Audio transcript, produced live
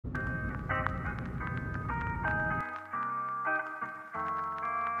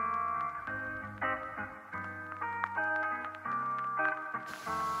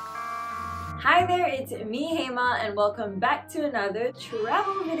Hi there, it's me Hema and welcome back to another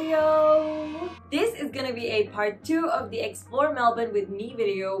travel video. This is gonna be a part 2 of the Explore Melbourne with me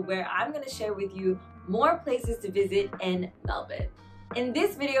video where I'm gonna share with you more places to visit in Melbourne. In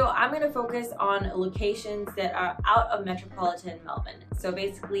this video, I'm going to focus on locations that are out of metropolitan Melbourne, so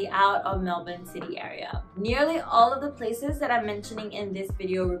basically out of Melbourne city area. Nearly all of the places that I'm mentioning in this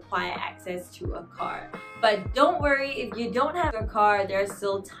video require access to a car. But don't worry, if you don't have a car, there are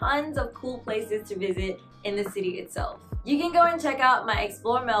still tons of cool places to visit in the city itself. You can go and check out my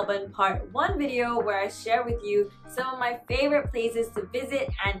Explore Melbourne Part 1 video where I share with you some of my favorite places to visit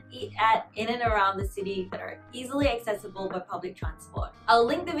and eat at in and around the city that are easily accessible by public transport. I'll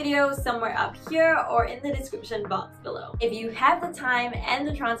link the video somewhere up here or in the description box below. If you have the time and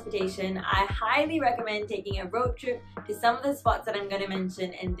the transportation, I highly recommend taking a road trip to some of the spots that I'm going to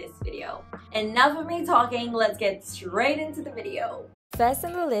mention in this video. Enough of me talking, let's get straight into the video. First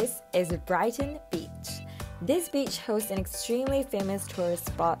on the list is Brighton Beach. This beach hosts an extremely famous tourist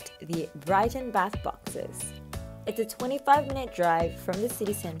spot, the Brighton Bath Boxes. It's a 25-minute drive from the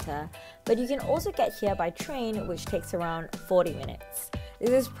city centre, but you can also get here by train, which takes around 40 minutes. This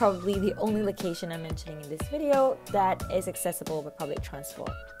is probably the only location I'm mentioning in this video that is accessible by public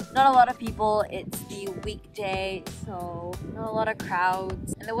transport. Not a lot of people, it's the weekday, so not a lot of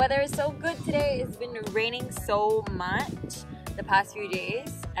crowds. And the weather is so good today, it's been raining so much the past few days,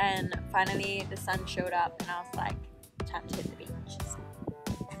 and finally the sun showed up and I was like, time to hit the beach.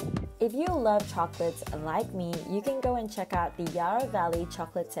 If you love chocolates like me, you can go and check out the Yarra Valley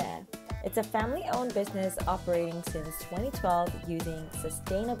Chocolatier. It's a family-owned business operating since 2012 using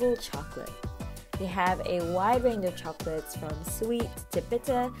sustainable chocolate. They have a wide range of chocolates from sweet to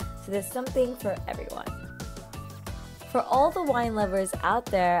bitter, so there's something for everyone. For all the wine lovers out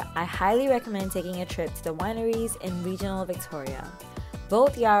there, I highly recommend taking a trip to the wineries in regional Victoria.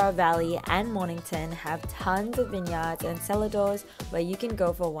 Both Yarra Valley and Mornington have tons of vineyards and celladors where you can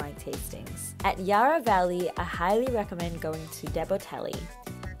go for wine tastings. At Yarra Valley, I highly recommend going to Debotelli.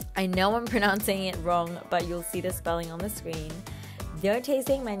 I know I'm pronouncing it wrong, but you'll see the spelling on the screen. Their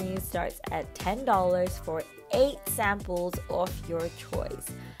tasting menu starts at $10 for 8 samples of your choice.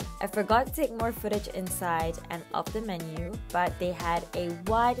 I forgot to take more footage inside and of the menu, but they had a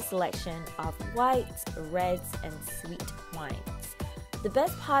wide selection of whites, reds, and sweet wines. The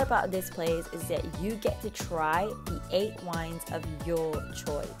best part about this place is that you get to try the 8 wines of your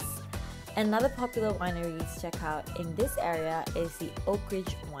choice. Another popular winery to check out in this area is the Oak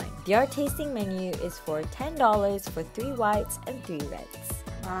Ridge Wine. Their tasting menu is for $10 for 3 whites and 3 reds.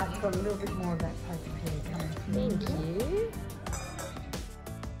 It's got a little bit more of that purple coming through. Thank you.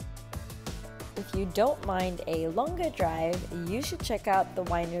 If you don't mind a longer drive, you should check out the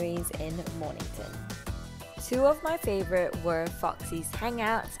wineries in Mornington. 2 of my favorite were Foxy's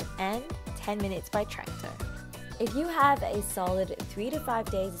Hangout and 10 Minutes by Tractor. If you have a solid 3 to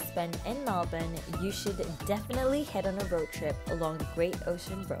 5 days to spend in Melbourne, you should definitely head on a road trip along the Great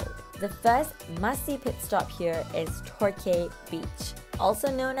Ocean Road. The first must-see pit stop here is Torquay Beach,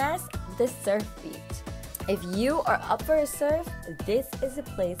 also known as the Surf Beach. If you are up for a surf, this is the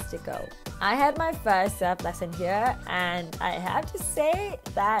place to go. I had my first surf lesson here, and I have to say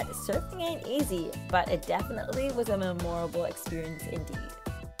that surfing ain't easy, but it definitely was a memorable experience indeed.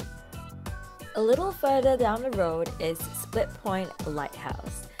 A little further down the road is Split Point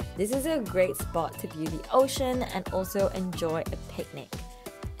Lighthouse. This is a great spot to view the ocean and also enjoy a picnic.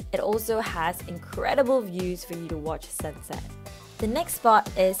 It also has incredible views for you to watch sunset. The next spot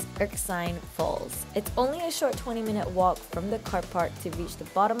is Erskine Falls. It's only a short 20-minute walk from the car park to reach the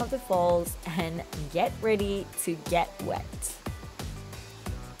bottom of the falls, and get ready to get wet.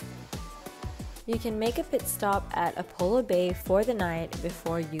 You can make a pit stop at Apollo Bay for the night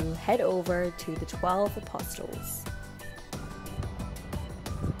before you head over to the 12 Apostles.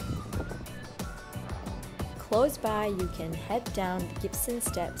 Close by, you can head down the Gibson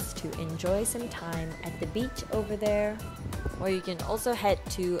Steps to enjoy some time at the beach over there, or you can also head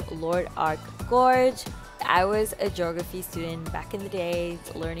to Lord Arc Gorge. I was a geography student back in the days,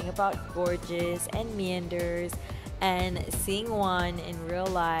 learning about gorges and meanders, and seeing one in real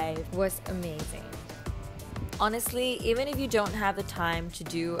life was amazing. Honestly, even if you don't have the time to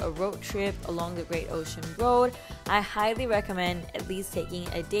do a road trip along the Great Ocean Road, I highly recommend at least taking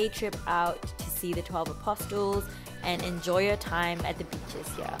a day trip out to see the 12 Apostles and enjoy your time at the beaches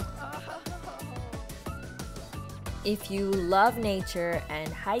here. If you love nature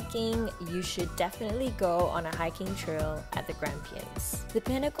and hiking, you should definitely go on a hiking trail at the Grampians. The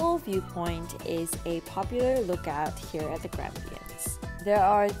Pinnacle Viewpoint is a popular lookout here at the Grampians. There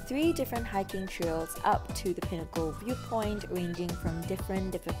are 3 different hiking trails up to the pinnacle viewpoint, ranging from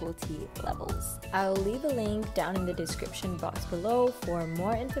different difficulty levels. I'll leave a link down in the description box below for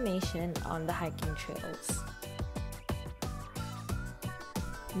more information on the hiking trails.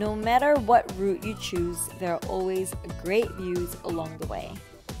 No matter what route you choose, there are always great views along the way.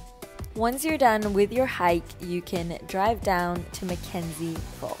 Once you're done with your hike, you can drive down to Mackenzie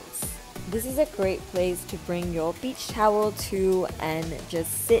Falls. This is a great place to bring your beach towel to and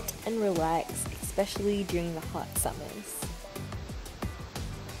just sit and relax, especially during the hot summers.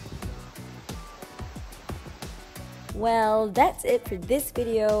 Well, that's it for this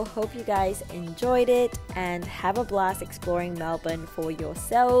video. Hope you guys enjoyed it and have a blast exploring Melbourne for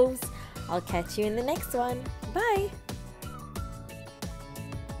yourselves. I'll catch you in the next one. Bye!